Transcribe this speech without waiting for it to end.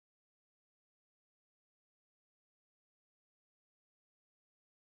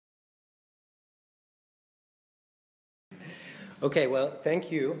Okay, well,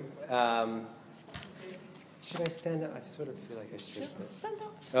 thank you. Should I stand up? I sort of feel like I should. But... Stand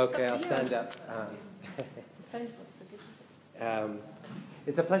up. Okay, I'll stand up.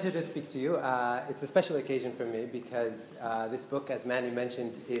 It's a pleasure to speak to you. It's a special occasion for me because this book, as Manny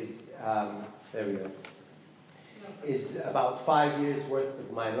mentioned, is is about 5 years worth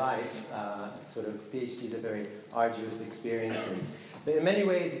of my life. Sort of PhDs are very arduous experiences. But in many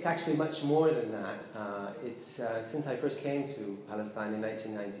ways, it's actually much more than that. Since I first came to Palestine in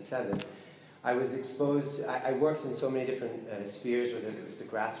 1997, I was exposed, I worked in so many different spheres, whether it was the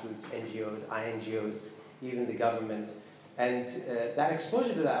grassroots, NGOs, INGOs, even the government. And that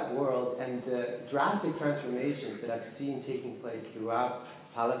exposure to that world and the drastic transformations that I've seen taking place throughout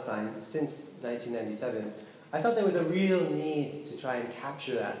Palestine since 1997, I felt there was a real need to try and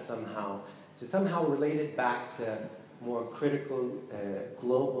capture that somehow, to somehow relate it back to more critical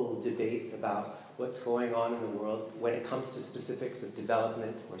global debates about what's going on in the world when it comes to specifics of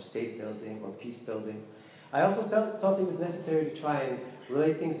development or state building or peace building. I also felt it was necessary to try and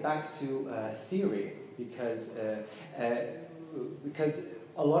relate things back to theory because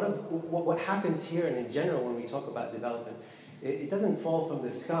a lot of what happens here and in general when we talk about development, it doesn't fall from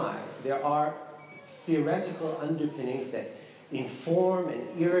the sky. There are theoretical underpinnings that inform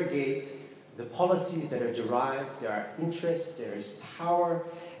and irrigate the policies that are derived. There are interests, there is power,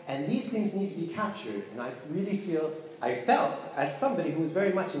 and these things need to be captured. And I felt, as somebody who was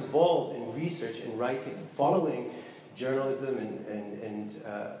very much involved in research and writing, following journalism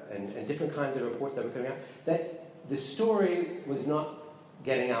and different kinds of reports that were coming out, that the story was not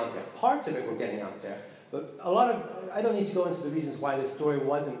getting out there. Parts of it were getting out there, but I don't need to go into the reasons why the story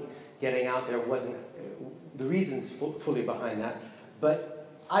wasn't getting out there, the reasons fully behind that, but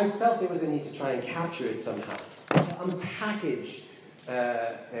I felt there was a need to try and capture it somehow, to unpackage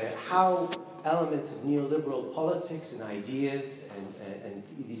how elements of neoliberal politics and ideas and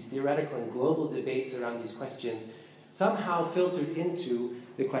these theoretical and global debates around these questions somehow filtered into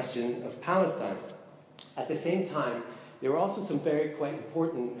the question of Palestine. At the same time, there were also some quite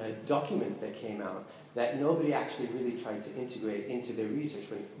important documents that came out that nobody actually really tried to integrate into their research.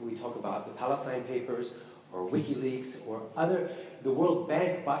 When we talk about the Palestine Papers or WikiLeaks or the World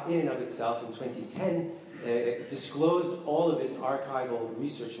Bank in and of itself in 2010 disclosed all of its archival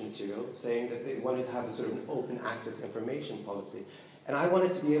research material, saying that they wanted to have a sort of an open access information policy. And I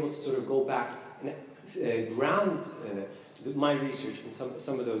wanted to be able to sort of go back and ground my research in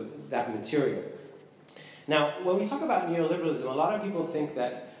some of that material. Now, when we talk about neoliberalism, a lot of people think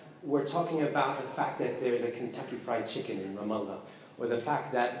that we're talking about the fact that there's a Kentucky Fried Chicken in Ramallah, or the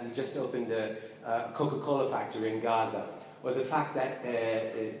fact that we just opened a Coca-Cola factory in Gaza, or the fact that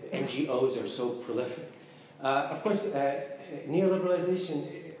NGOs are so prolific. Of course,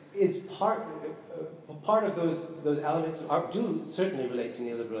 neoliberalization is part of those elements do certainly relate to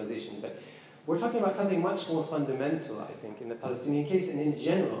neoliberalization, but we're talking about something much more fundamental, I think, in the Palestinian case and in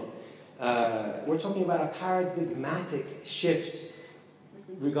general. We're talking about a paradigmatic shift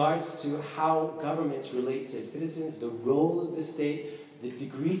in regards to how governments relate to citizens, the role of the state, the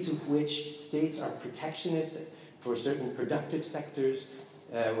degree to which states are protectionist for certain productive sectors,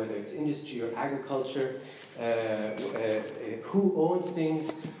 whether it's industry or agriculture, who owns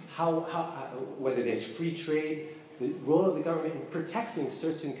things, whether there's free trade, the role of the government in protecting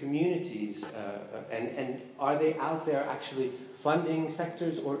certain communities, and are they out there actually funding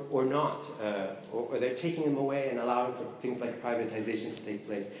sectors or not, or they're taking them away and allowing for things like privatization to take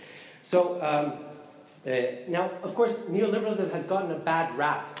place. So now, of course, neoliberalism has gotten a bad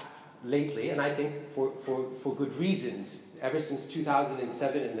rap lately, and I think for good reasons. Ever since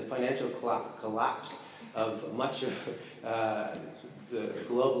 2007 and the financial collapse of much of the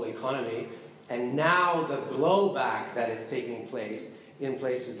global economy, and now the blowback that is taking place in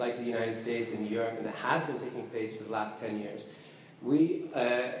places like the United States and Europe, and that has been taking place for the last 10 years,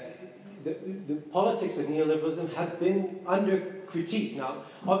 the politics of neoliberalism have been under critique. Now,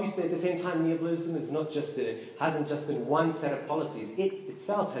 obviously, at the same time, neoliberalism hasn't just been one set of policies. It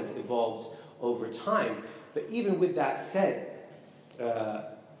itself has evolved over time. But even with that said,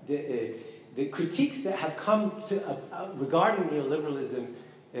 the critiques that have come regarding neoliberalism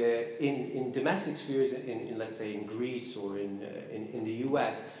in domestic spheres, let's say in Greece or in the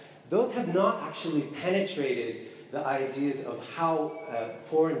US, those have not actually penetrated the ideas of how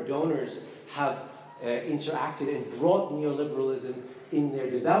foreign donors have interacted and brought neoliberalism in their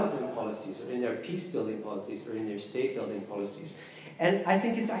development policies, or in their peace-building policies, or in their state-building policies. And I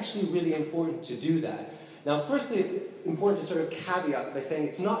think it's actually really important to do that. Now, firstly, it's important to sort of caveat by saying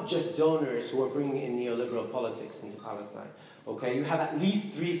it's not just donors who are bringing in neoliberal politics into Palestine. Okay, you have at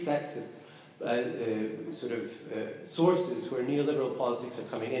least three sets of sources where neoliberal politics are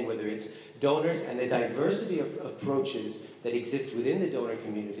coming in, whether it's donors and the diversity of approaches that exist within the donor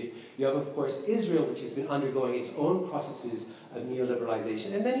community. You have, of course, Israel, which has been undergoing its own processes of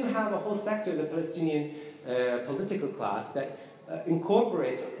neoliberalization. And then you have a whole sector, the Palestinian political class, that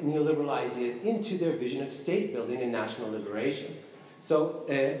incorporates neoliberal ideas into their vision of state building and national liberation. So,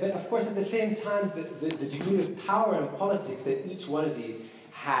 but of course, at the same time, the degree of power in politics that each one of these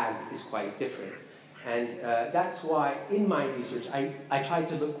has is quite different. And that's why, in my research, I tried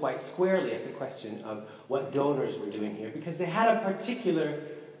to look quite squarely at the question of what donors were doing here, because they had a particular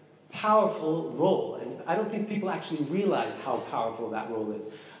powerful role, and I don't think people actually realize how powerful that role is.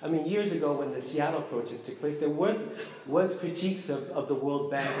 I mean, years ago when the Seattle protests took place, there was critiques of the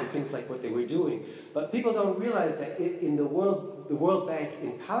World Bank and things like what they were doing. But people don't realize that in the World Bank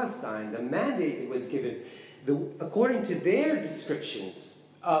in Palestine, the mandate it was given, according to their descriptions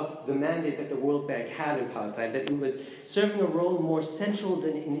of the mandate that the World Bank had in Palestine, that it was serving a role more central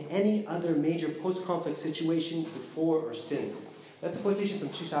than in any other major post-conflict situation before or since. That's a quotation from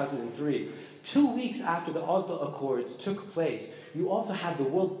 2003. 2 weeks after the Oslo Accords took place, you also had the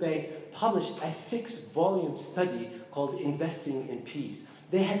World Bank publish a 6-volume study called Investing in Peace.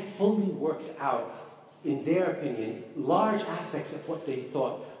 They had fully worked out, in their opinion, large aspects of what they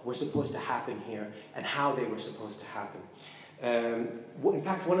thought were supposed to happen here and how they were supposed to happen. In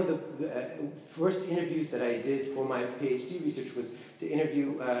fact, one of the first interviews that I did for my PhD research was to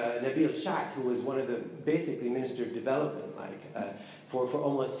interview Nabil Shak, who was one of the, basically, Minister of Development, for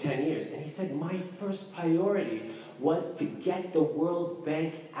almost 10 years. And he said, my first priority was to get the World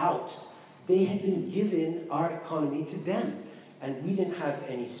Bank out. They had been given our economy to them, and we didn't have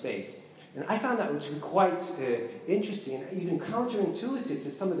any space. And I found that to be quite interesting and even counterintuitive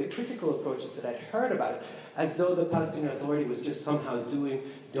to some of the critical approaches that I'd heard about it, as though the Palestinian Authority was just somehow doing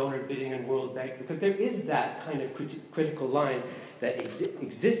donor bidding and World Bank, because there is that kind of critical line that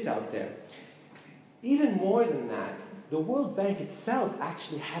exists out there. Even more than that, the World Bank itself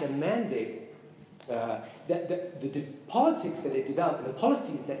actually had a mandate that the politics that it developed, the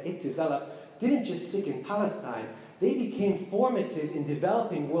policies that it developed, didn't just stick in Palestine. They became formative in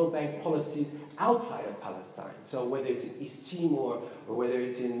developing World Bank policies outside of Palestine. So whether it's in East Timor, or whether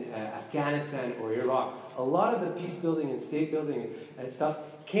it's in Afghanistan or Iraq, a lot of the peace building and state building and stuff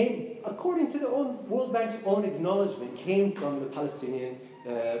came, according to the World Bank's own acknowledgement, came from the Palestinian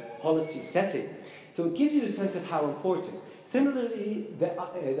policy setting. So it gives you a sense of how important. Similarly, the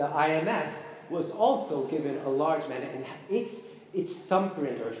IMF was also given a large mandate, and its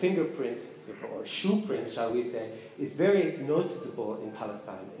thumbprint or fingerprint, or shoe print, shall we say, is very noticeable in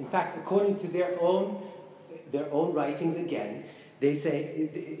Palestine. In fact, according to their own writings again, they say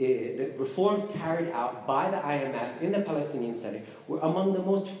the reforms carried out by the IMF in the Palestinian setting were among the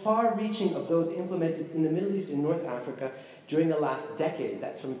most far-reaching of those implemented in the Middle East and North Africa during the last decade.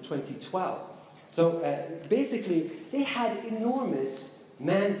 That's from 2012. So basically, they had enormous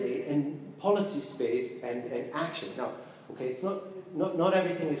mandate and policy space and action. Now, okay, it's not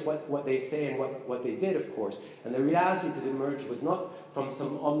everything is what they say and what they did, of course. And the reality that emerged was not from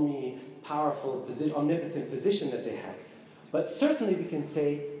some omnipotent position that they had. But certainly we can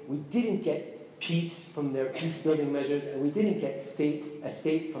say we didn't get peace from their peace-building measures, and we didn't get a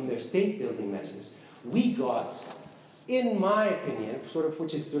state from their state-building measures. We got, in my opinion,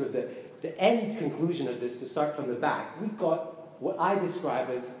 which is the end conclusion of this, to start from the back, we got what I describe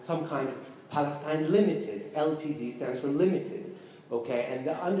as some kind of Palestine Limited. LTD stands for limited. Okay, and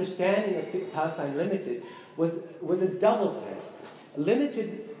the understanding of Palestine Limited was a double sense.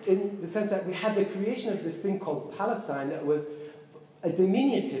 Limited in the sense that we had the creation of this thing called Palestine that was a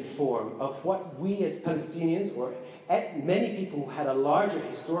diminutive form of what we as Palestinians, or many people who had a larger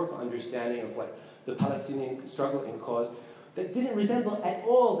historical understanding of what the Palestinian struggle and cause, that didn't resemble at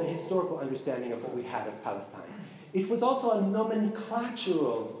all the historical understanding of what we had of Palestine. It was also a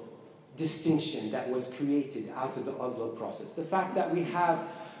nomenclatural distinction that was created out of the Oslo process. The fact that we have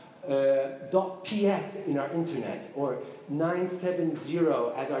 .ps in our internet, or 970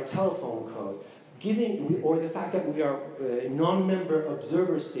 as our telephone code, or the fact that we are non-member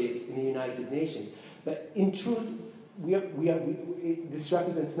observer states in the United Nations. But in truth, this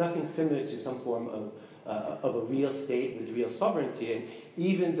represents nothing similar to some form of a real state with real sovereignty, and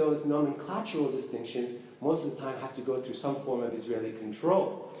even those nomenclatural distinctions most of the time have to go through some form of Israeli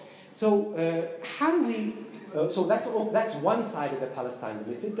control. So how do we? So that's one side of the Palestine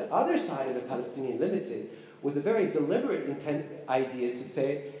Limited. The other side of the Palestinian Limited was a very deliberate idea to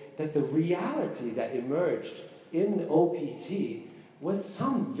say that the reality that emerged in the OPT was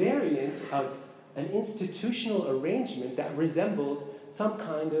some variant of an institutional arrangement that resembled some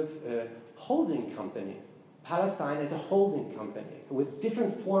kind of holding company. Palestine is a holding company with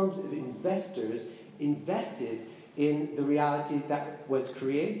different forms of investors invested in the reality that was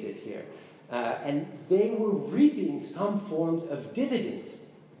created here. And they were reaping some forms of dividends.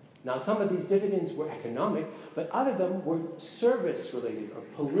 Now, some of these dividends were economic, but other of them were service-related or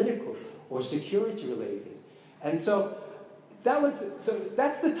political or security-related. And so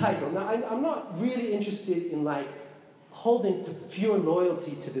that's the title. Now, I'm not really interested in holding to pure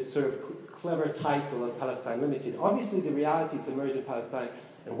loyalty to this sort of clever title of Palestine Limited. Obviously, the reality of emergent Palestine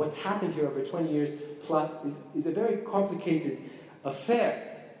and what's happened here over 20 years plus is a very complicated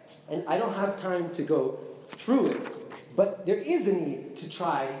affair. And I don't have time to go through it, but there is a need to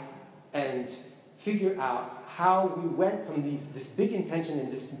try and figure out how we went from this big intention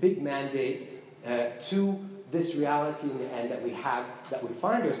and this big mandate to this reality in the end that we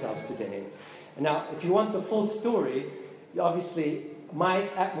find ourselves today. And now, if you want the full story, obviously,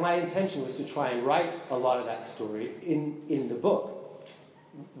 my intention was to try and write a lot of that story in the book.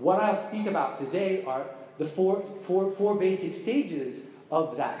 What I'll speak about today are the four basic stages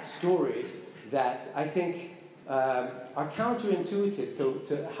of that story that I think are counterintuitive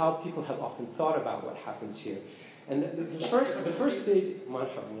to how people have often thought about what happens here. And the first stage, the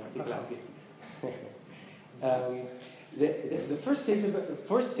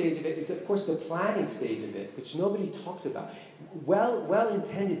first stage of it is, of course, the planning stage of it, which nobody talks about.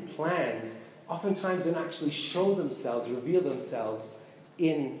 Well-intended plans oftentimes don't actually show themselves, reveal themselves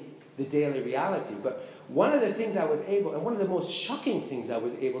in the daily reality. But one of the things and one of the most shocking things I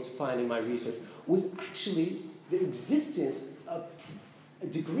was able to find in my research was actually the existence of a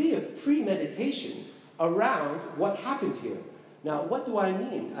degree of premeditation around what happened here. Now, what do I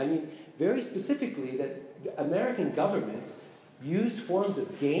mean? I mean, very specifically, that the American government used forms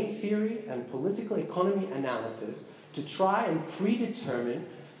of game theory and political economy analysis to try and predetermine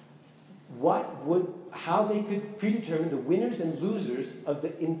how they could predetermine the winners and losers of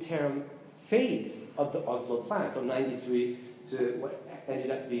the interim phase of the Oslo plan from 93 to what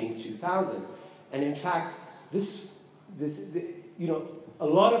ended up being 2000. And in fact, a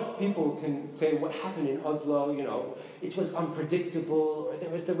lot of people can say what happened in Oslo, it was unpredictable, or there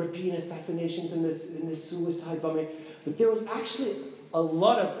was the Rabin assassinations and this suicide bombing. But there was actually a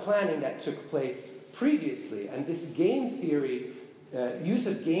lot of planning that took place previously, and this game theory, use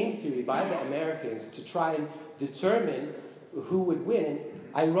of game theory by the Americans to try and determine who would win. And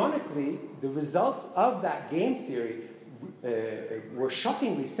ironically, the results of that game theory were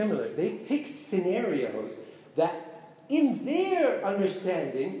shockingly similar. They picked scenarios that, in their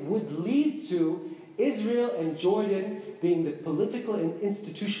understanding, would lead to Israel and Jordan being the political and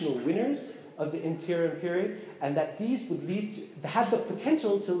institutional winners of the interim period, and that these would have the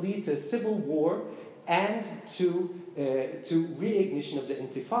potential to lead to civil war and to reignition of the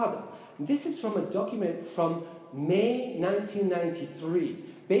Intifada. And this is from a document from May 1993,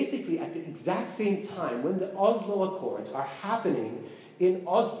 basically at the exact same time when the Oslo Accords are happening in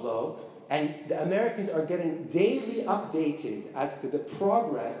Oslo, and the Americans are getting daily updated as to the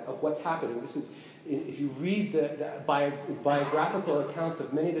progress of what's happening. This is, if you read the biographical accounts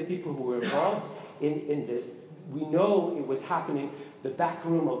of many of the people who were involved in this, we know it was happening. The back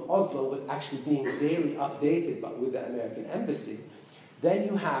room of Oslo was actually being daily updated with the American embassy. Then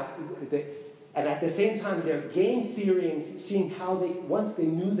you have, and at the same time, they're game theorying, seeing how once they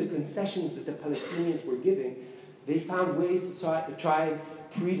knew the concessions that the Palestinians were giving, they found ways to try and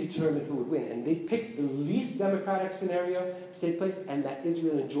predetermine who would win. And they picked the least democratic scenario to take place, and that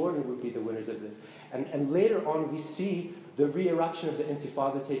Israel and Jordan would be the winners of this. And later on, we see the re-eruption of the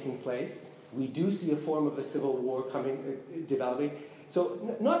Intifada taking place. We do see a form of a civil war developing. So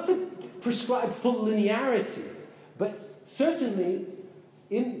not to prescribe full linearity, but certainly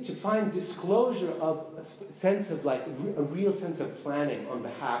to find disclosure of a sense of a real sense of planning on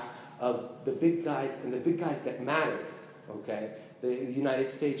behalf of the big guys and the big guys that matter, okay? The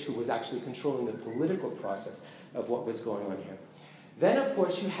United States, who was actually controlling the political process of what was going on here. Then, of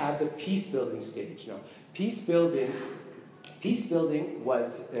course, you have the peace-building stage. Now, peace-building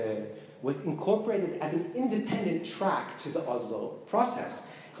was incorporated as an independent track to the Oslo process.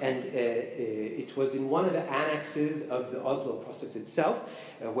 And it was in one of the annexes of the Oslo process itself,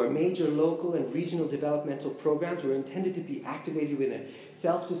 where major local and regional developmental programs were intended to be activated with a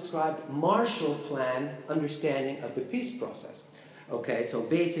self-described Marshall Plan understanding of the peace process. Okay, so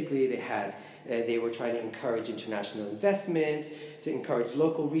basically they were trying to encourage international investment, to encourage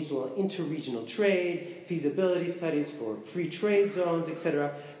local, regional, and interregional trade, feasibility studies for free trade zones,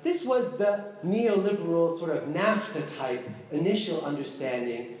 etc. This was the neoliberal sort of NAFTA-type initial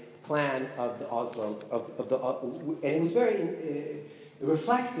understanding plan of the Oslo, and it was very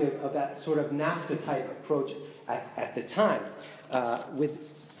reflective of that sort of NAFTA-type approach at the time.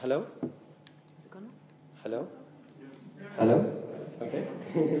 Hello? Is it gone off? Hello? Hello? Okay.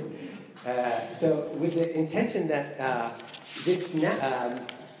 So with the intention that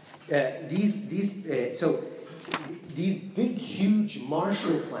these big, huge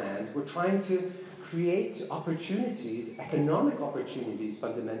Marshall Plans were trying to create opportunities, economic opportunities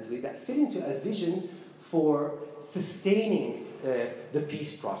fundamentally, that fit into a vision for sustaining the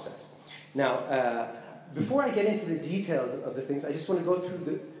peace process. Now, before I get into the details of the things, I just want to go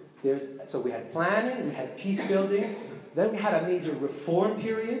through so we had planning, we had peace building, then we had a major reform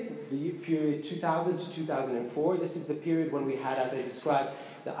period, the period 2000 to 2004. This is the period when we had, as I described,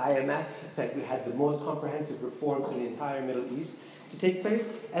 the IMF said we had the most comprehensive reforms in the entire Middle East to take place.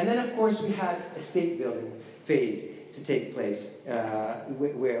 And then, of course, we had a state building phase to take place,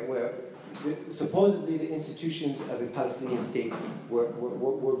 where supposedly the institutions of a Palestinian state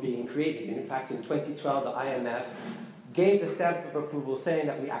were being created. And in fact, in 2012, the IMF gave the stamp of approval saying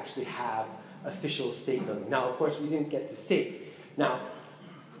that we actually have official state building. Now, of course, we didn't get the state. Now,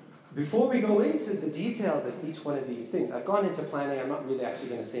 before we go into the details of each one of these things, I've gone into planning, I'm not really actually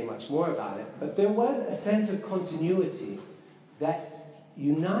going to say much more about it, but there was a sense of continuity that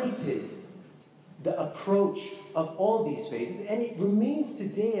united the approach of all these phases, and it remains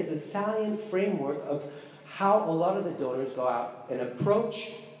today as a salient framework of how a lot of the donors go out and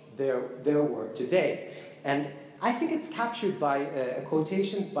approach their work today. And I think it's captured by a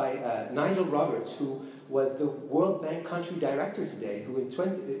quotation by Nigel Roberts, who was the World Bank country director today, who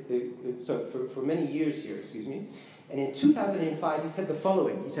for many years here, excuse me. And in 2005, he said the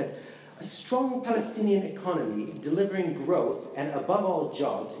following. He said, "A strong Palestinian economy delivering growth and above all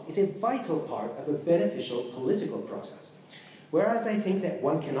jobs is a vital part of a beneficial political process. Whereas I think that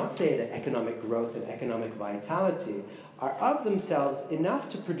one cannot say that economic growth and economic vitality are of themselves enough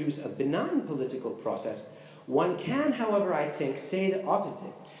to produce a benign political process, one can, however, I think, say the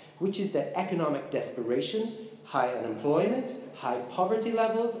opposite, which is that economic desperation, high unemployment, high poverty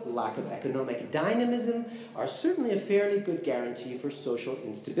levels, lack of economic dynamism are certainly a fairly good guarantee for social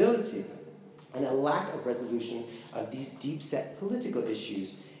instability and a lack of resolution of these deep-set political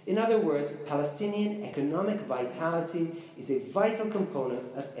issues. In other words, Palestinian economic vitality is a vital component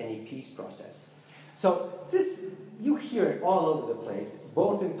of any peace process." So this, you hear it all over the place,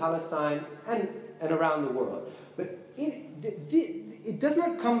 both in Palestine and around the world. But it does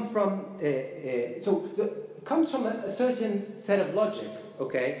not come from, it comes from a certain set of logic,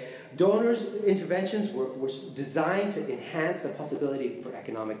 okay? Donors' interventions were designed to enhance the possibility for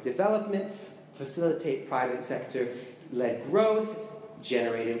economic development, facilitate private sector-led growth,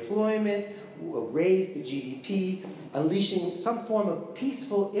 generate employment, raise the GDP, unleashing some form of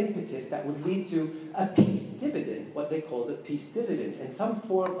peaceful impetus that would lead to a peace dividend, what they called a peace dividend, and some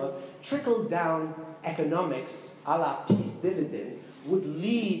form of trickle-down economics a la peace dividend would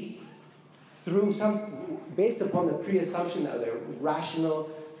lead through based upon the pre-assumption that they're rational,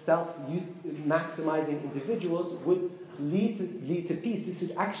 self-maximizing individuals, would lead to peace. This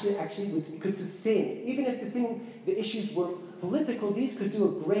is actually could sustain. Even if the issues were political, these could do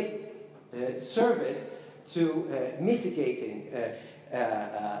a great service to mitigating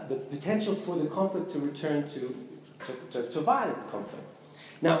the potential for the conflict to return to violent conflict.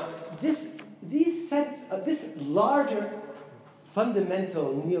 Now, this larger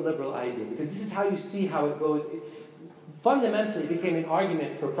fundamental neoliberal idea, because this is how you see how it goes, it fundamentally became an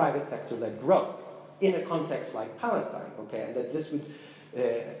argument for private sector-led growth in a context like Palestine, okay, and that this would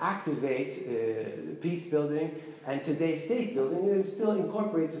activate peace building, and today's state building, it still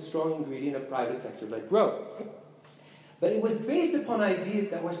incorporates a strong ingredient of private sector-led growth. But it was based upon ideas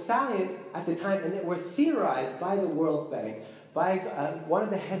that were salient at the time and that were theorized by the World Bank, by one of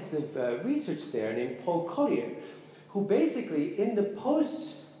the heads of research there named Paul Collier, who basically, in the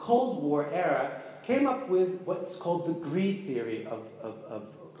post-Cold War era, came up with what's called the greed theory of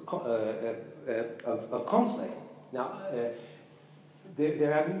conflict. Now,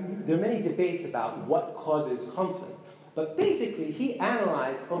 there are many debates about what causes conflict, but basically he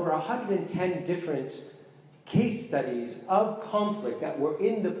analyzed over 110 different case studies of conflict that were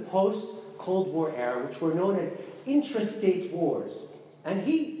in the post-Cold War era, which were known as intrastate wars. And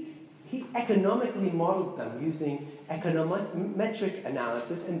he economically modeled them using econometric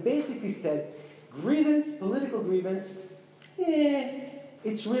analysis and basically said, political grievance,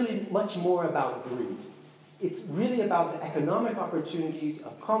 it's really much more about greed. It's really about the economic opportunities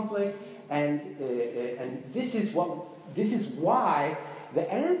of conflict, and this is why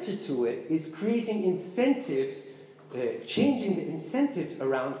the answer to it is creating incentives, changing the incentives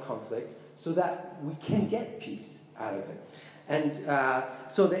around conflict so that we can get peace out of it. And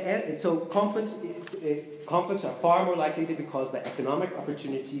so conflicts are far more likely to be caused by economic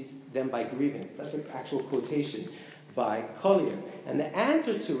opportunities than by grievance. That's an actual quotation by Collier. And the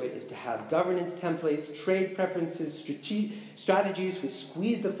answer to it is to have governance templates, trade preferences, strategies which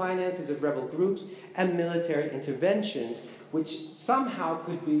squeeze the finances of rebel groups, and military interventions which somehow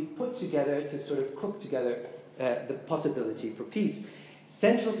could be put together to sort of cook together the possibility for peace.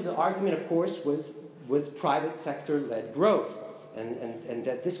 Central to the argument, of course, was private sector-led growth, and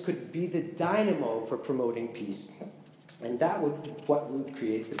that this could be the dynamo for promoting peace. And that what would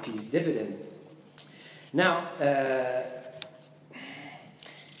create the peace dividend. Now,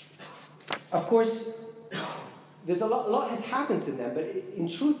 of course, there's a lot has happened to them, but in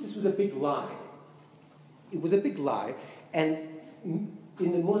truth, this was a big lie. It was a big lie, and in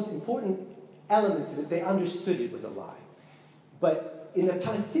the most important elements of it, they understood it was a lie. But in the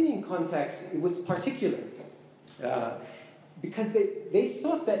Palestinian context, it was particular, because they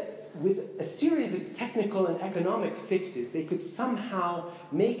thought that with a series of technical and economic fixes, they could somehow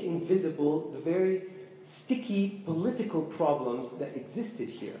make invisible the very sticky political problems that existed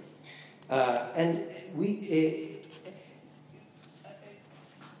here. And a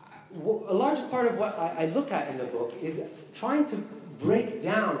large part of what I look at in the book is trying to break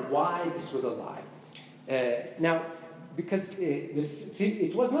down why this was a lie. Now, because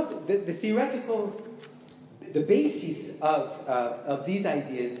it was not the theoretical, the basis of these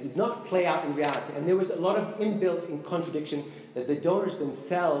ideas did not play out in reality, and there was a lot of inbuilt in contradiction that the donors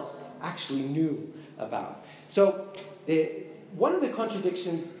themselves actually knew about. So one of the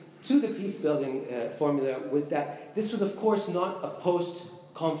contradictions to the peace-building formula was that this was, of course, not a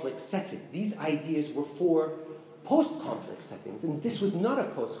post-conflict setting. These ideas were for post-conflict settings, and this was not a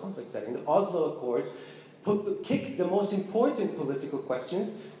post-conflict setting. The Oslo Accords kicked the most important political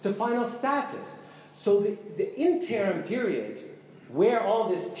questions to final status. So the interim period, where all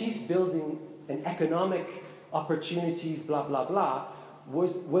this peace-building and economic opportunities, blah, blah, blah,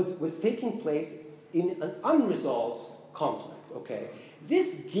 was taking place in an unresolved conflict, okay?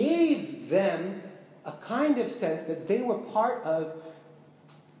 This gave them a kind of sense that they were part of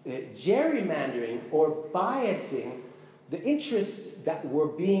gerrymandering or biasing the interests that were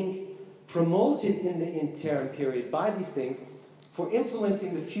being promoted in the interim period by these things for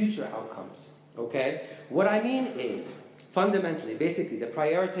influencing the future outcomes, okay? What I mean is, fundamentally, basically, the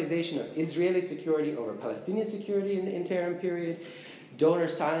prioritization of Israeli security over Palestinian security in the interim period, donor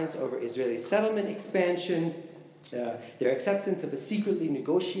silence over Israeli settlement expansion, their acceptance of a secretly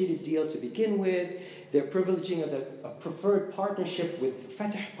negotiated deal to begin with, their privileging of a preferred partnership with the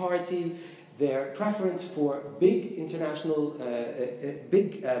Fatah Party, their preference for big international,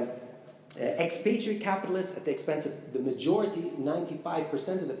 expatriate capitalists at the expense of the majority,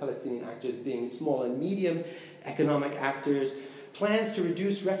 95% of the Palestinian actors being small and medium economic actors, plans to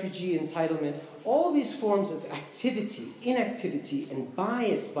reduce refugee entitlement, all these forms of activity, inactivity, and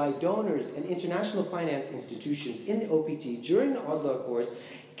bias by donors and international finance institutions in the OPT during the Oslo Accords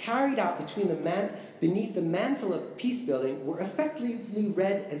carried out beneath the mantle of peace building were effectively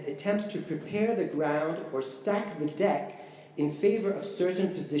read as attempts to prepare the ground or stack the deck in favor of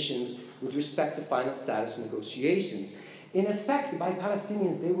certain positions with respect to final status negotiations. In effect, by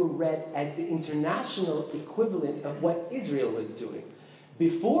Palestinians, they were read as the international equivalent of what Israel was doing.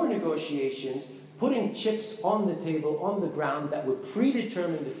 Before negotiations, putting chips on the table, on the ground, that would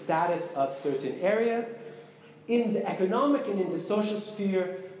predetermine the status of certain areas. In the economic and in the social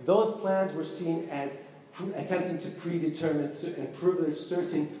sphere, those plans were seen as attempting to predetermine and privilege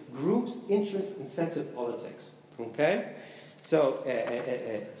certain groups, interests, and sets of politics. Okay? So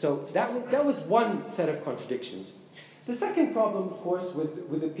that was one set of contradictions. The second problem, of course,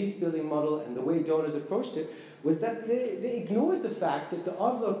 with the peace-building model and the way donors approached it was that they ignored the fact that the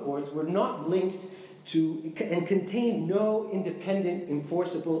Oslo Accords were not linked to and contained no independent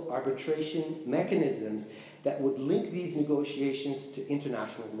enforceable arbitration mechanisms that would link these negotiations to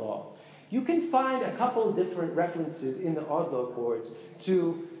international law. You can find a couple different references in the Oslo Accords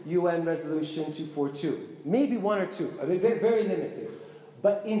to UN Resolution 242, maybe one or two. I mean, they're very limited.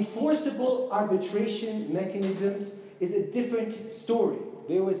 But enforceable arbitration mechanisms is a different story.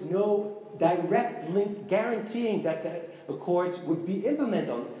 There was no direct link guaranteeing that the Accords would be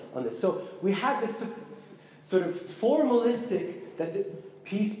implemented on this. So we had this sort of formalistic that the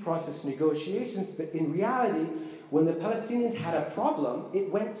peace process negotiations, but in reality, when the Palestinians had a problem,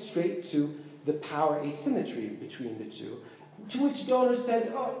 it went straight to the power asymmetry between the two, to which donors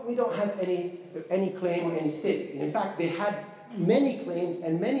said, oh, we don't have any claim or any stake. And in fact, they had many claims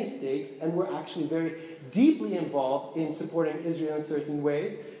and many stakes and were actually very deeply involved in supporting Israel in certain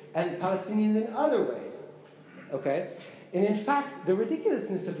ways and Palestinians in other ways. Okay? And in fact, the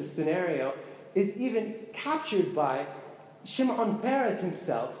ridiculousness of the scenario is even captured by Shimon Peres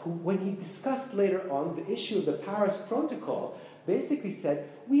himself, who, when he discussed later on the issue of the Paris Protocol, basically said,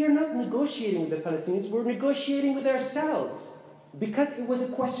 we are not negotiating with the Palestinians, we're negotiating with ourselves. Because it was a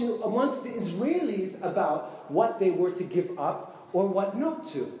question amongst the Israelis about what they were to give up or what not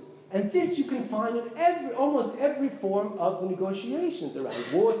to. And this you can find in almost every form of the negotiations,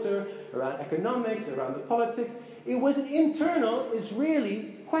 around water, around economics, around the politics. It was an internal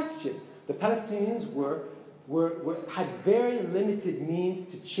Israeli question. The Palestinians had very limited means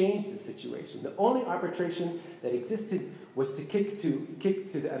to change the situation. The only arbitration that existed was to kick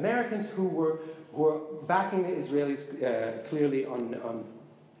to the Americans, who were backing the Israelis clearly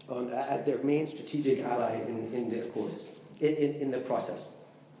as their main strategic ally in the accords, in the process.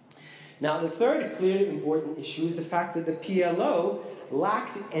 Now, the third clearly important issue is the fact that the PLO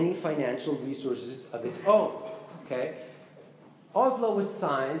lacked any financial resources of its own. Okay? Oslo was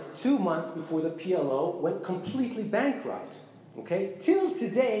signed 2 months before the PLO went completely bankrupt. Okay? Till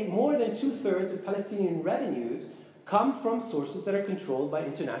today, more than 2/3 of Palestinian revenues come from sources that are controlled by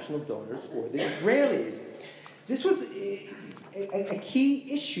international donors or the Israelis. This was a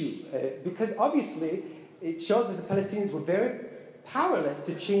key issue because obviously it showed that the Palestinians were very powerless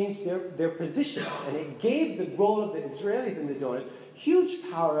to change their position, and it gave the role of the Israelis and the donors huge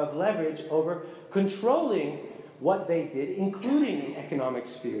power of leverage over controlling what they did, including in economic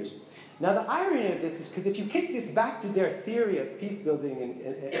spheres. Now, the irony of this is because if you kick this back to their theory of peace building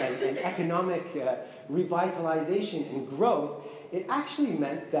and economic revitalization and growth, it actually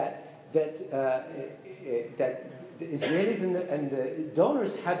meant that the Israelis and the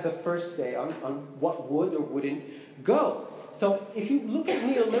donors had the first say on what would or wouldn't go. So if you look at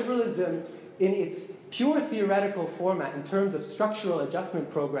neoliberalism in its pure theoretical format in terms of structural adjustment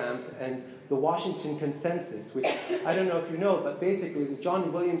programs and the Washington Consensus, which I don't know if you know, but basically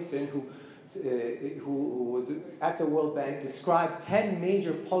John Williamson, who was at the World Bank, described 10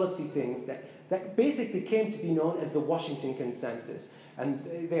 major policy things that basically came to be known as the Washington Consensus. And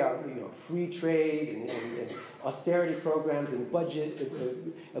they are, free trade and austerity programs and budget,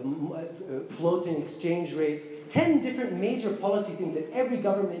 floating exchange rates, 10 different major policy things that every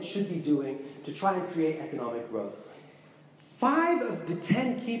government should be doing to try and create economic growth. 5 of the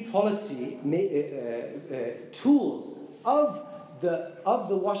 10 key policy tools of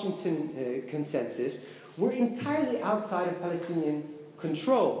the Washington Consensus were entirely outside of Palestinian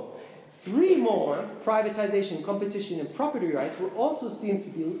control. 3 more, privatization, competition, and property rights, were also seen to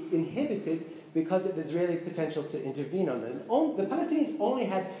be inhibited because of Israeli potential to intervene on them. The Palestinians only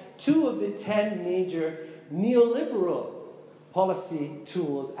had 2 of the 10 major neoliberal policy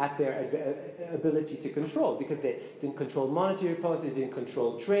tools at their ability to control, because they didn't control monetary policy, they didn't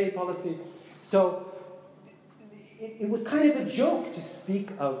control trade policy. So it was kind of a joke to speak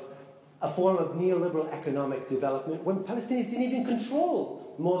of a form of neoliberal economic development when Palestinians didn't even control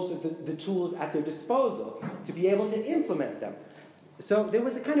most of the tools at their disposal to be able to implement them. So there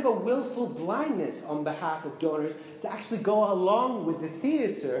was a kind of a willful blindness on behalf of donors to actually go along with the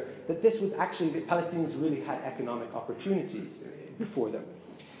theater that this was actually, the Palestinians really had economic opportunities before them.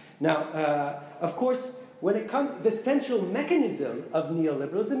 Now, of course, when it comes, the central mechanism of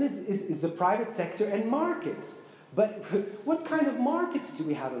neoliberalism is the private sector and markets. But what kind of markets do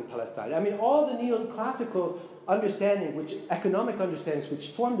we have in Palestine? I mean, all the neoclassical economic understandings which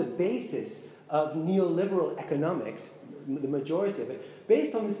form the basis of neoliberal economics, the majority of it,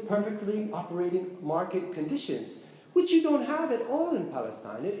 based on these perfectly operating market conditions, which you don't have at all in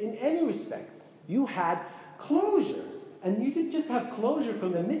Palestine in any respect. You had closure, and you didn't just have closure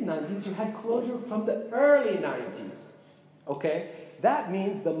from the mid-90s, you had closure from the early 90s, okay? That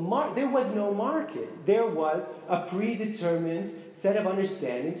means there was no market. There was a predetermined set of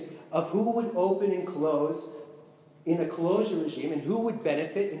understandings of who would open and close in a closure regime and who would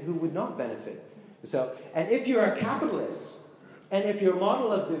benefit and who would not benefit. So, and if you're a capitalist, and if your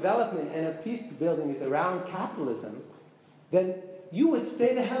model of development and of peace building is around capitalism, then you would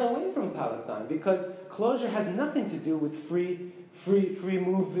stay the hell away from Palestine, because closure has nothing to do with free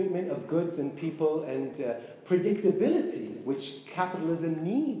movement of goods and people and predictability, which capitalism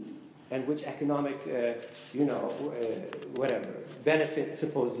needs and which economic, benefit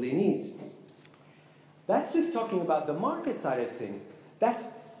supposedly needs. That's just talking about the market side of things.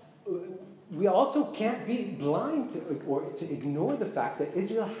 We also can't be blind to ignore the fact that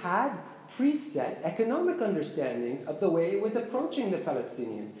Israel had preset economic understandings of the way it was approaching the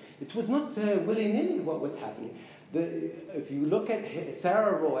Palestinians. It was not willy-nilly what was happening. If you look at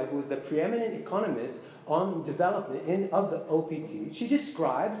Sarah Roy, who is the preeminent economist on development of the OPT, she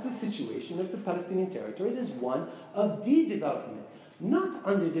describes the situation of the Palestinian territories as one of de-development. Not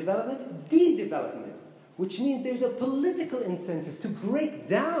underdevelopment, de-development, which means there's a political incentive to break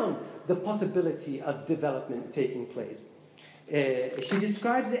down the possibility of development taking place. She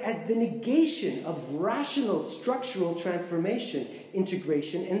describes it as the negation of rational structural transformation,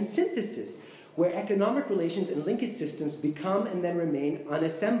 integration, and synthesis, where economic relations and linkage systems become and then remain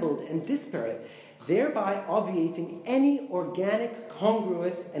unassembled and disparate, thereby obviating any organic,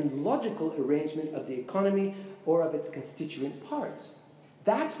 congruous, and logical arrangement of the economy or of its constituent parts.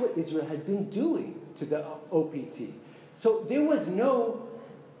 That's what Israel had been doing to the OPT. So there was no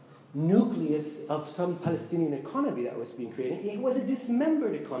nucleus of some Palestinian economy that was being created. It was a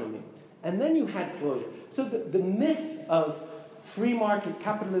dismembered economy. And then you had closure. So the myth of free market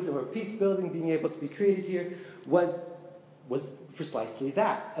capitalism or peace building being able to be created here was precisely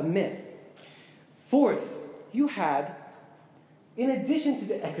that, a myth. Fourth, you had, in addition to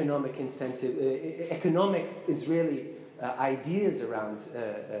the economic incentive, economic Israeli ideas around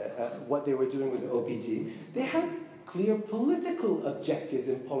what they were doing with the OPT, they had clear political objectives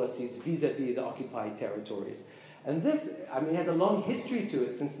and policies vis-a-vis the occupied territories. And this, has a long history to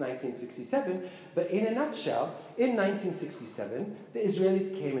it since 1967, but in a nutshell, in 1967, the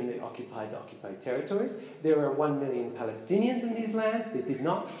Israelis came and they occupied the occupied territories. There were 1 million Palestinians in these lands. They did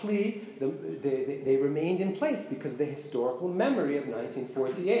not flee. They remained in place because of the historical memory of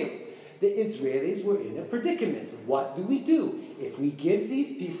 1948. The Israelis were in a predicament. What do? If we give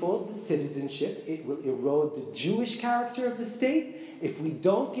these people the citizenship, it will erode the Jewish character of the state. If we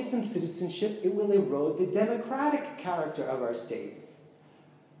don't give them citizenship, it will erode the democratic character of our state.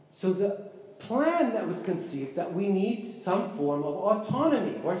 So the plan that was conceived that we need some form of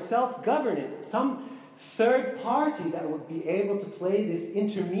autonomy or self-governance, some third party that would be able to play this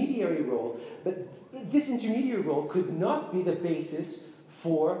intermediary role. But this intermediary role could not be the basis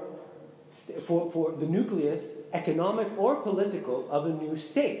for the nucleus, economic or political, of a new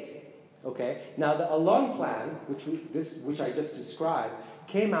state. Okay? Now, the Alon Plan, which I just described,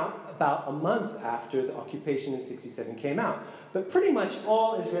 came out about a month after the occupation in 1967 came out. But pretty much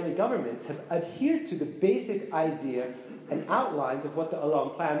all Israeli governments have adhered to the basic idea and outlines of what the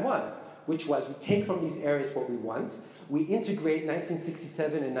Alon Plan was, which was we take from these areas what we want, we integrate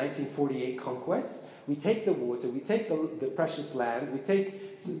 1967 and 1948 conquests, we take the water, we take the precious land, we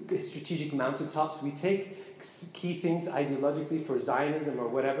take strategic mountaintops, we take key things ideologically for Zionism or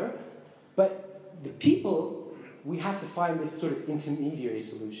whatever, but the people, we have to find this sort of intermediary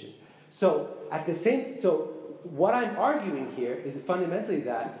solution. So what I'm arguing here is fundamentally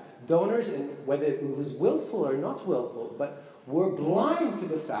that donors, and whether it was willful or not willful, but were blind to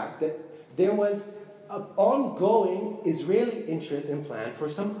the fact that there was an ongoing Israeli interest and plan for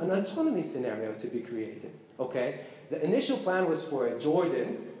an autonomy scenario to be created. Okay, the initial plan was for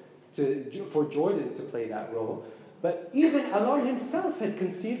Jordan to play that role, but even Alon himself had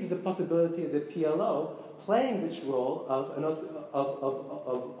conceived of the possibility of the PLO playing this role of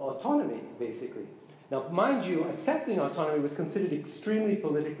autonomy, basically. Now, mind you, accepting autonomy was considered extremely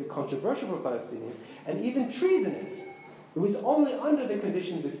politically controversial for Palestinians and even treasonous. It was only under the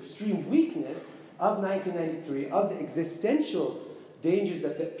conditions of extreme weakness of 1993, of the existential dangers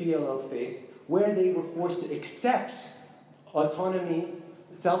that the PLO faced, where they were forced to accept autonomy,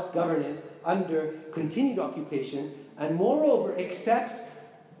 self-governance under continued occupation, and moreover accept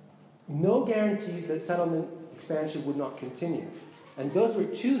no guarantees that settlement expansion would not continue. And those were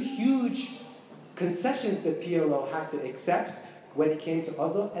two huge concessions that PLO had to accept when it came to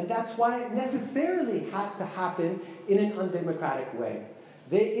Oslo, and that's why it necessarily had to happen in an undemocratic way.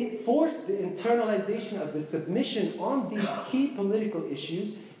 They enforced the internalization of the submission on these key political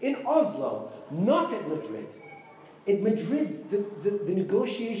issues in Oslo, not at Madrid. In Madrid, the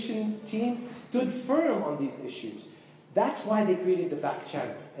negotiation team stood firm on these issues. That's why they created the back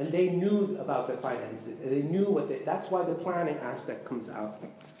channel, and they knew about the finances, and they knew that's why the planning aspect comes out.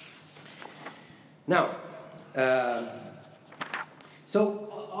 Now, so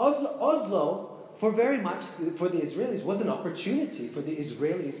Oslo, for the Israelis, was an opportunity for the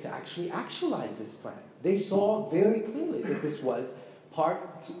Israelis to actually actualize this plan. They saw very clearly that this was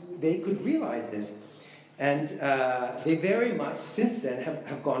they could realize this. And they very much, since then,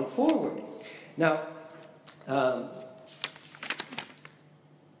 have gone forward. Now,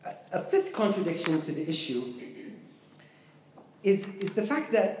 a fifth contradiction to the issue is the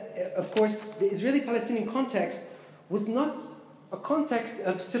fact that, of course, the Israeli-Palestinian context was not a context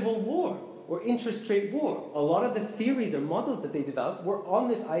of civil war or interest rate war. A lot of the theories or models that they developed were on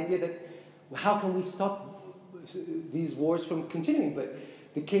this idea that how can we stop these wars from continuing. But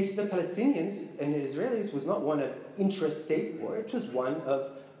the case of the Palestinians and the Israelis was not one of intra-state war. It was one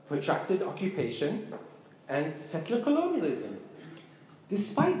of protracted occupation and settler colonialism.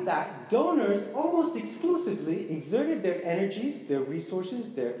 Despite that, donors almost exclusively exerted their energies, their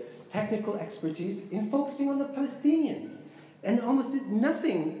resources, their technical expertise in focusing on the Palestinians, and almost did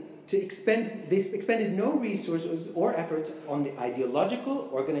nothing to expend. They expended no resources or efforts on the ideological,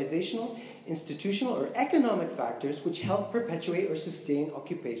 organizational, institutional, or economic factors which help perpetuate or sustain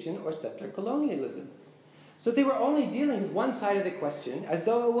occupation or settler colonialism. So they were only dealing with one side of the question, as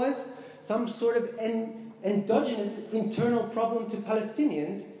though it was some sort of endogenous internal problem to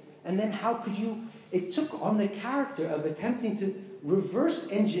Palestinians, and then how could you... It took on the character of attempting to reverse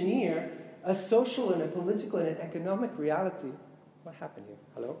engineer a social and a political and an economic reality. What happened here?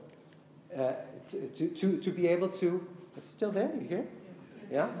 Hello? To be able to... It's still there? You hear?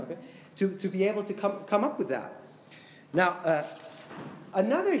 Yeah? Okay. To be able to come up with that. Now,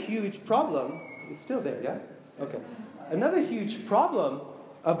 another huge problem... It's still there, yeah? Okay. Another huge problem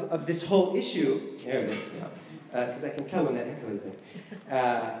of this whole issue... Here it is, yeah. Because I can tell when that echo is there.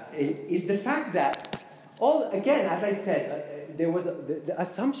 Is the fact that again, as I said, there was the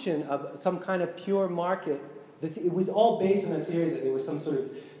assumption of some kind of pure market. It was all based on a theory that there was some sort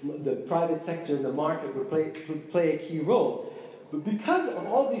of the private sector and the market would play a key role. But because of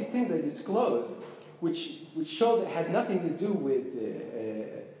all these things I disclosed, which show that had nothing to do with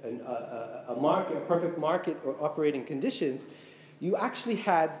a market, a perfect market or operating conditions, you actually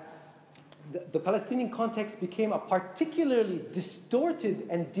had the Palestinian context became a particularly distorted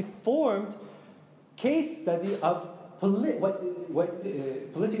and deformed case study of what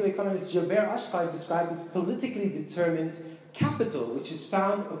political economist Gilbert Ashkar describes as politically determined capital, which is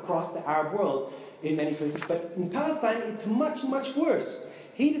found across the Arab world in many places. But in Palestine, it's much, much worse.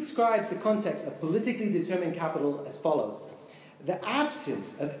 He describes the context of politically determined capital as follows. The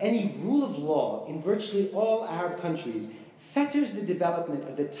absence of any rule of law in virtually all Arab countries fetters the development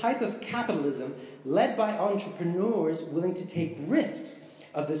of the type of capitalism led by entrepreneurs willing to take risks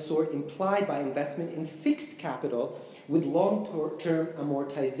of the sort implied by investment in fixed capital with long-term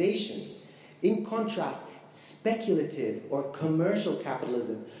amortization. In contrast, speculative or commercial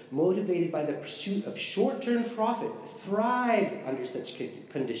capitalism, motivated by the pursuit of short-term profit, thrives under such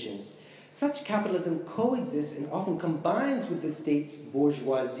conditions. Such capitalism coexists and often combines with the state's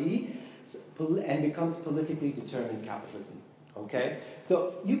bourgeoisie and becomes politically determined capitalism. Okay?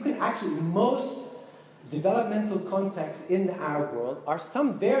 So you can actually, most developmental contexts in the Arab world are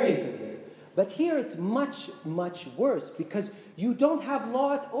some variant of this. But here it's much, much worse because you don't have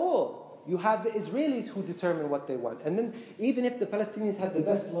law at all. You have the Israelis who determine what they want. And then even if the Palestinians have the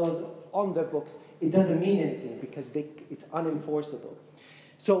best laws on their books, it doesn't mean anything because it's unenforceable.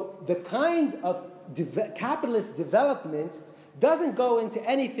 So the kind of capitalist development doesn't go into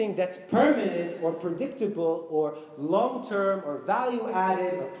anything that's permanent or predictable or long-term or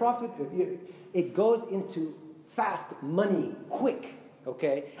value-added or profit. It goes into fast money, quick,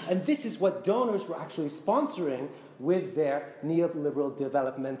 okay? And this is what donors were actually sponsoring with their neoliberal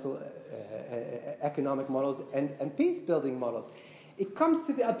developmental economic models and peace-building models. It comes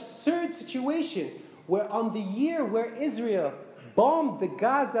to the absurd situation where on the year where Israel bombed the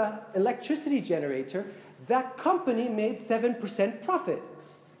Gaza electricity generator, that company made 7% profit.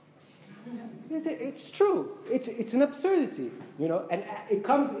 It's true. It's an absurdity, you know. And it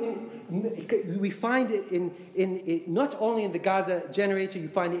comes in. We find it in not only in the Gaza generator. You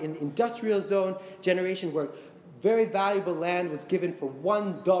find it in industrial zone generation where very valuable land was given for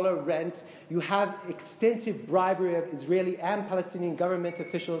 $1 rent. You have extensive bribery of Israeli and Palestinian government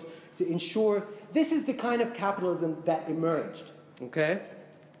officials to ensure this is the kind of capitalism that emerged. Okay.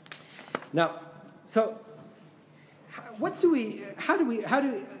 Now, so.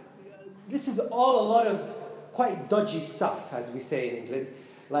 This is all a lot of quite dodgy stuff, as we say in England.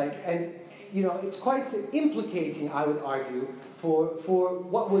 And you know, it's quite implicating, I would argue, for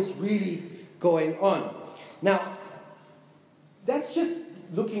what was really going on. Now, that's just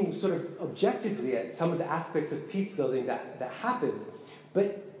looking sort of objectively at some of the aspects of peace building that happened.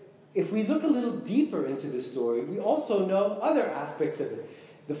 But if we look a little deeper into the story, we also know other aspects of it.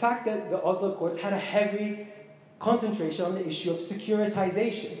 The fact that the Oslo Accords had a heavy concentration on the issue of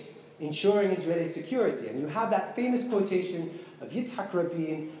securitization, ensuring Israeli security. And you have that famous quotation of Yitzhak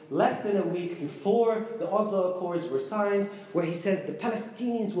Rabin less than a week before the Oslo Accords were signed, where he says the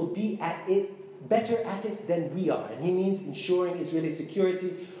Palestinians will be better at it than we are. And he means ensuring Israeli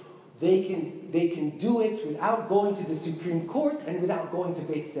security. They can do it without going to the Supreme Court and without going to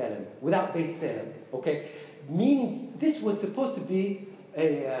Beit Salem, okay? Meaning this was supposed to be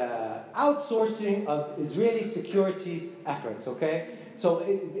outsourcing of Israeli security efforts, okay? So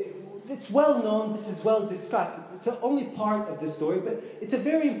it's well known, this is well discussed. It's only part of the story, but it's a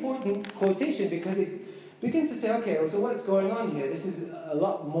very important quotation because it begins to say, okay, so what's going on here? This is a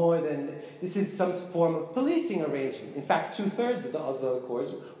lot more than, this is some form of policing arrangement. In fact, 2/3 of the Oslo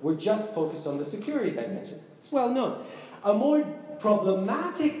Accords were just focused on the security dimension. It's well known. A more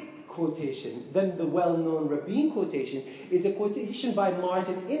problematic quotation than the well-known Rabin quotation is a quotation by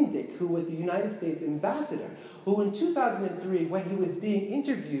Martin Indyk, who was the United States ambassador, who in 2003, when he was being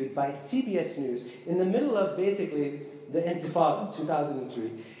interviewed by CBS News in the middle of basically the Intifada,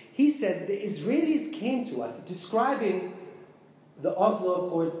 2003, he says the Israelis came to us describing the Oslo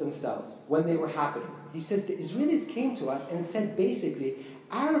Accords themselves when they were happening. He says the Israelis came to us and said basically,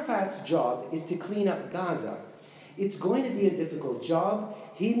 Arafat's job is to clean up Gaza. It's going to be a difficult job.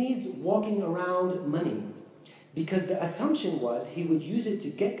 He needs walking around money. Because the assumption was he would use it to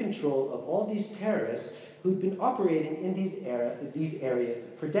get control of all these terrorists who'd been operating in these areas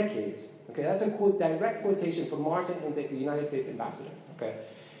for decades. Okay, that's a direct quotation from Martin Indyk, the United States ambassador.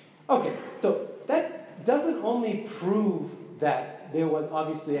 Okay, so that doesn't only prove that there was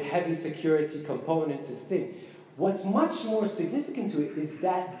obviously a heavy security component to the thing. What's much more significant to it is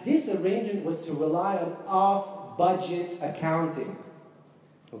that this arrangement was to rely on off-budget accounting.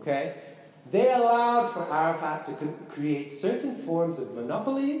 Okay? They allowed for Arafat to create certain forms of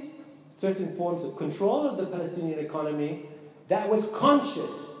monopolies, certain forms of control of the Palestinian economy that was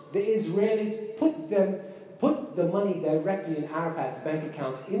conscious. The Israelis put the money directly in Arafat's bank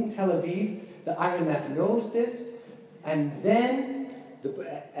account in Tel Aviv. The IMF knows this. And then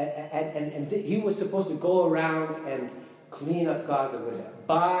he was supposed to go around and clean up Gaza with it.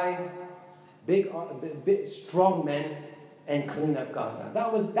 Buy big, strong men and clean up Gaza.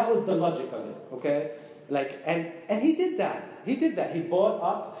 That was the logic of it, okay? And he did that. He bought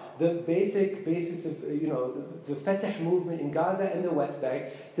up the basis of, the Fatah movement in Gaza and the West Bank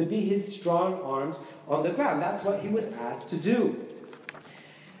to be his strong arms on the ground. That's what he was asked to do.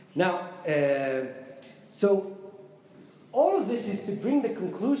 Now, so all of this is to bring the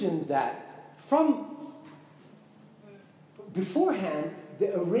conclusion that from beforehand,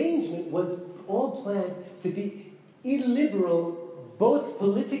 the arrangement was all planned to be illiberal, both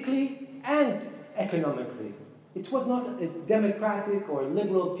politically and economically. It was not a democratic or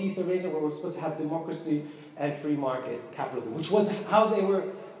liberal peace arrangement where we're supposed to have democracy and free market capitalism, which was how they were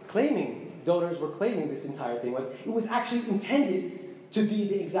claiming, donors were claiming this entire thing was. It was actually intended to be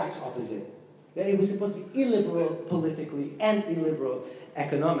the exact opposite. That it was supposed to be illiberal politically and illiberal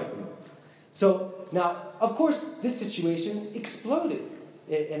economically. So now, of course, this situation exploded,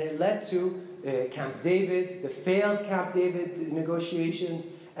 and it led to Camp David, the failed Camp David negotiations,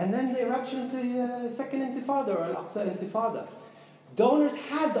 and then the eruption of the Second Intifada, or Al-Aqsa Intifada. Donors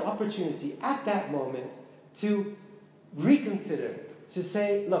had the opportunity at that moment to reconsider, to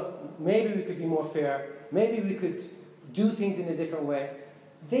say, look, maybe we could be more fair, maybe we could do things in a different way.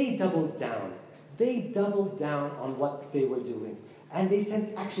 They doubled down. They doubled down on what they were doing. And they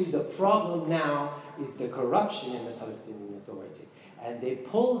said, actually, the problem now is the corruption in the Palestinian Authority. And they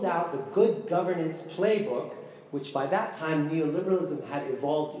pulled out the good governance playbook, which by that time neoliberalism had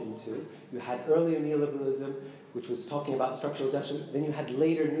evolved into. You had earlier neoliberalism, which was talking about structural deficit. Then you had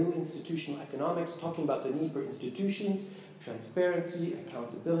later new institutional economics, talking about the need for institutions, transparency,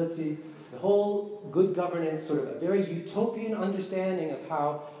 accountability, the whole good governance, sort of a very utopian understanding of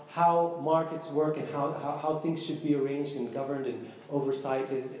how markets work and how things should be arranged and governed and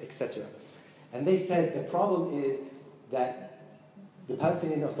oversighted, etc. And they said the problem is that the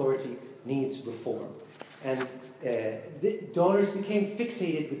Palestinian Authority needs reform. And the donors became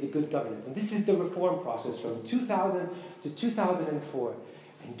fixated with the good governance. And this is the reform process from 2000 to 2004.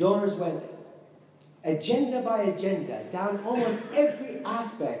 And donors went agenda by agenda down almost every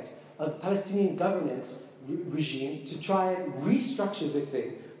aspect of Palestinian governance regime to try and restructure the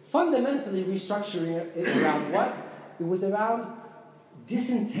thing. Fundamentally restructuring it around what? It was around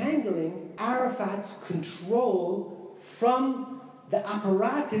disentangling Arafat's control from the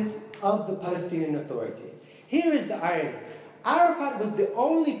apparatus of the Palestinian Authority. Here is the irony. Arafat was the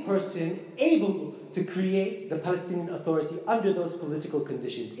only person able to create the Palestinian Authority under those political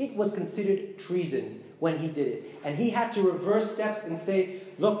conditions. It was considered treason when he did it. And he had to reverse steps and say,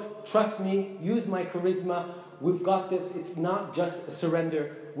 look, trust me, use my charisma, we've got this, it's not just a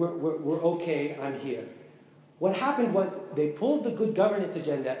surrender, we're okay, I'm here. What happened was they pulled the good governance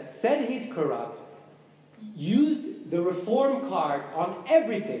agenda, said he's corrupt, used the reform card on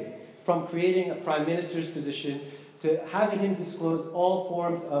everything, from creating a prime minister's position to having him disclose all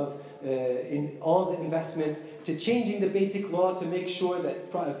forms of, in all the investments, to changing the basic law to make sure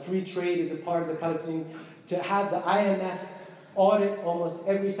that free trade is a part of the Palestinian, to have the IMF audit almost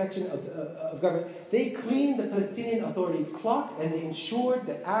every section of government. They cleaned the Palestinian Authority's clock, and they ensured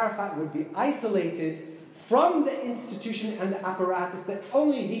that Arafat would be isolated from the institution and the apparatus that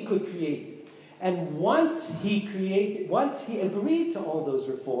only he could create. And once he agreed to all those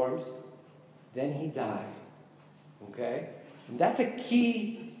reforms, then he died. Okay? And that's a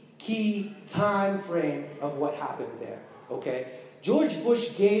key time frame of what happened there. Okay? George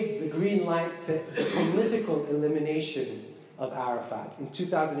Bush gave the green light to the political elimination of Arafat in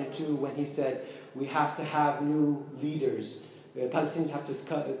 2002 when he said, we have to have new leaders. Palestinians have to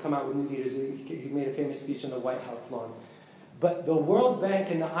come out with new leaders. He made a famous speech on the White House lawn. But the World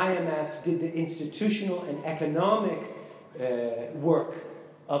Bank and the IMF did the institutional and economic work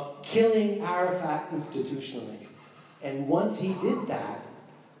of killing Arafat institutionally. And once he did that,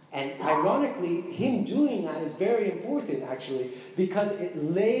 and ironically, him doing that is very important, actually, because it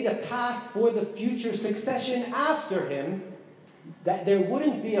laid a path for the future succession after him, that there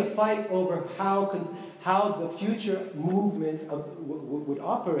wouldn't be a fight over how the future movement would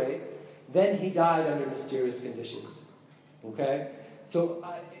operate. Then he died under mysterious conditions. Okay? So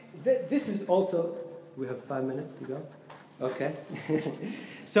this is also, we have 5 minutes to go? Okay.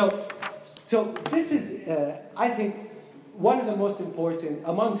 So this is, I think, one of the most important,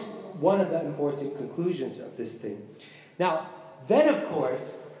 amongst one of the important conclusions of this thing. Now, then of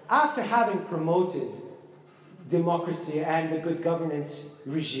course, after having promoted democracy and the good governance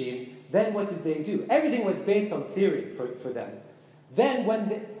regime, then what did they do? Everything was based on theory for them. Then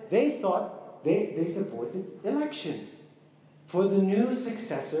when they thought, they supported elections for the new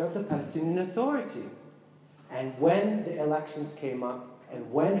successor of the Palestinian Authority. And when the elections came up,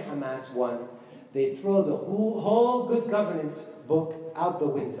 and when Hamas won, they throw the whole good governance book out the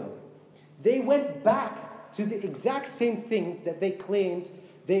window. They went back to the exact same things that they claimed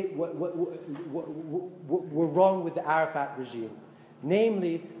were wrong with the Arafat regime.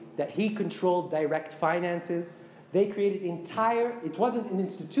 Namely, that he controlled direct finances. They created it wasn't an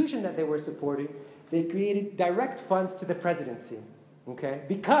institution that they were supporting, they created direct funds to the presidency. Okay?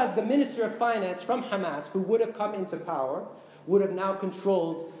 Because the Minister of Finance from Hamas, who would have come into power, would have now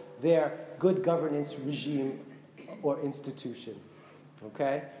controlled their good governance regime or institution.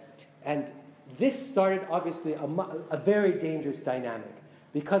 Okay? And this started, obviously, a very dangerous dynamic.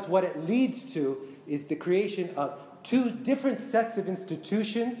 Because what it leads to is the creation of two different sets of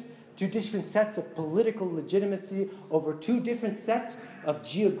institutions, two different sets of political legitimacy over two different sets of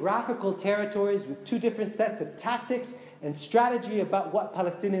geographical territories with two different sets of tactics and strategy about what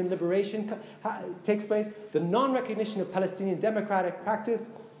Palestinian liberation takes place. The non-recognition of Palestinian democratic practice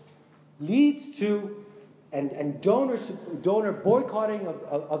leads to, and donor boycotting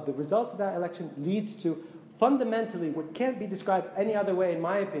of the results of that election leads to fundamentally what can't be described any other way, in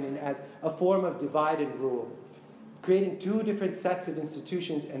my opinion, as a form of divide and rule, creating two different sets of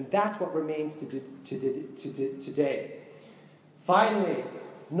institutions, and that's what remains to today. Finally,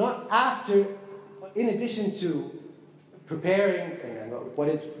 in addition to preparing, and what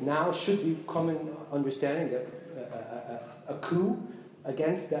is now should be common understanding, that a coup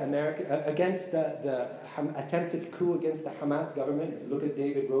against the attempted coup against the Hamas government. If you look at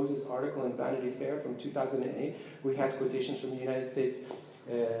David Rose's article in Vanity Fair from 2008, where he has quotations from the United States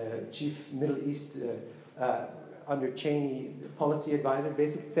chief Middle East under Cheney policy advisor,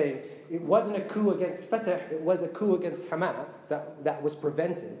 basically saying it wasn't a coup against Fatah, it was a coup against Hamas that was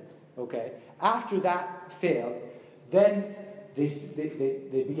prevented. Okay, after that failed, then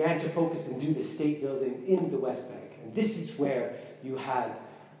they began to focus and do the state building in the West Bank, and this is where you had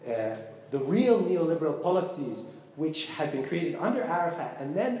the real neoliberal policies which had been created under Arafat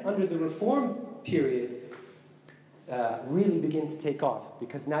and then under the reform period really begin to take off,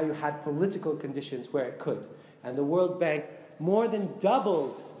 because now you had political conditions where it could. And the World Bank more than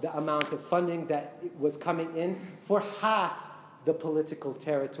doubled the amount of funding that was coming in for half the political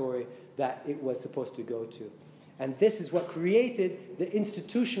territory that it was supposed to go to. And this is what created the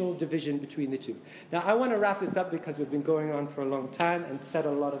institutional division between the two. Now, I want to wrap this up because we've been going on for a long time and said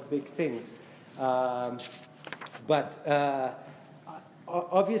a lot of big things.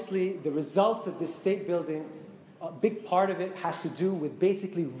 Obviously, the results of this state building, a big part of it had to do with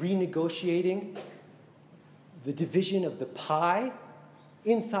basically renegotiating the division of the pie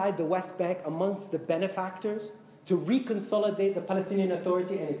inside the West Bank amongst the benefactors to reconsolidate the Palestinian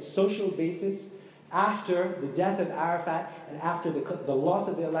Authority and its social basis after the death of Arafat and after the loss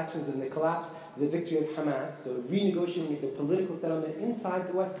of the elections and the collapse, the victory of Hamas. So renegotiating the political settlement inside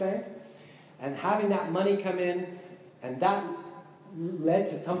the West Bank and having that money come in And that led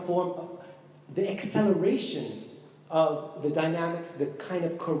to some form of the acceleration of the dynamics, the kind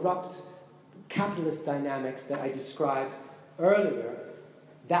of corrupt capitalist dynamics that I described earlier,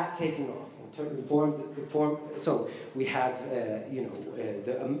 that taking off. So we have,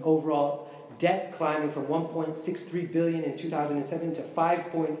 the overall debt climbing from 1.63 billion in 2007 to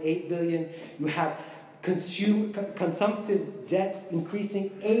 5.8 billion. You have consumptive debt increasing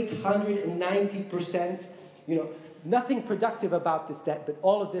 890%. Nothing productive about this debt, but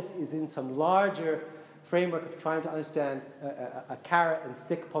all of this is in some larger framework of trying to understand a carrot and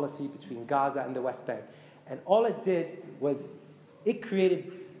stick policy between Gaza and the West Bank. And all it did was it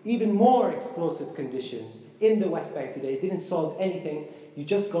created even more explosive conditions in the West Bank today. It didn't solve anything. You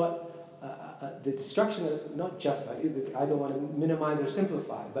just got the destruction of, not just, I don't want to minimize or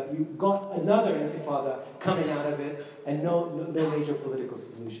simplify, but you got another intifada coming out of it and no major political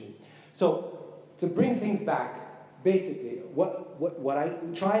solution. So to bring things back, basically, what I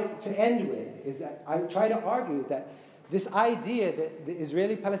try to end with is that I try to argue is that this idea that the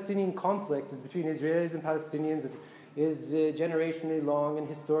Israeli-Palestinian conflict is between Israelis and Palestinians is generationally long and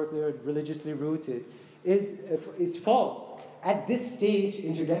historically or religiously rooted is false. At this stage,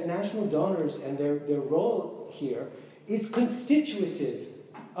 international donors and their role here is constitutive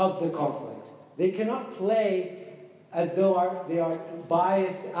of the conflict. They cannot play as though they are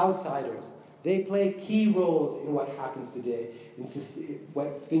biased outsiders. They play key roles in what happens today, in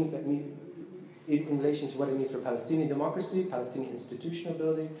things that mean in relation to what it means for Palestinian democracy, Palestinian institutional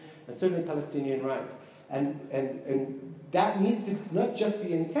building, and certainly Palestinian rights. And that needs to not just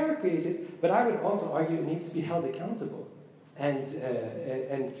be interrogated, but I would also argue it needs to be held accountable.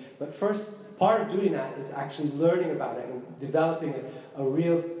 But first, part of doing that is actually learning about it and developing a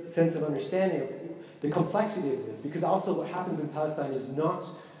real sense of understanding of the complexity of this. Because also what happens in Palestine is not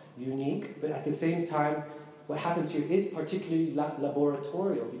unique, but at the same time, what happens here is particularly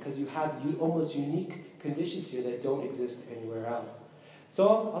laboratorial because you have almost unique conditions here that don't exist anywhere else.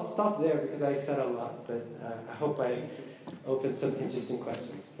 So I'll stop there because I said a lot, but I hope I opened some interesting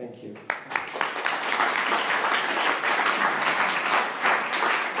questions. Thank you.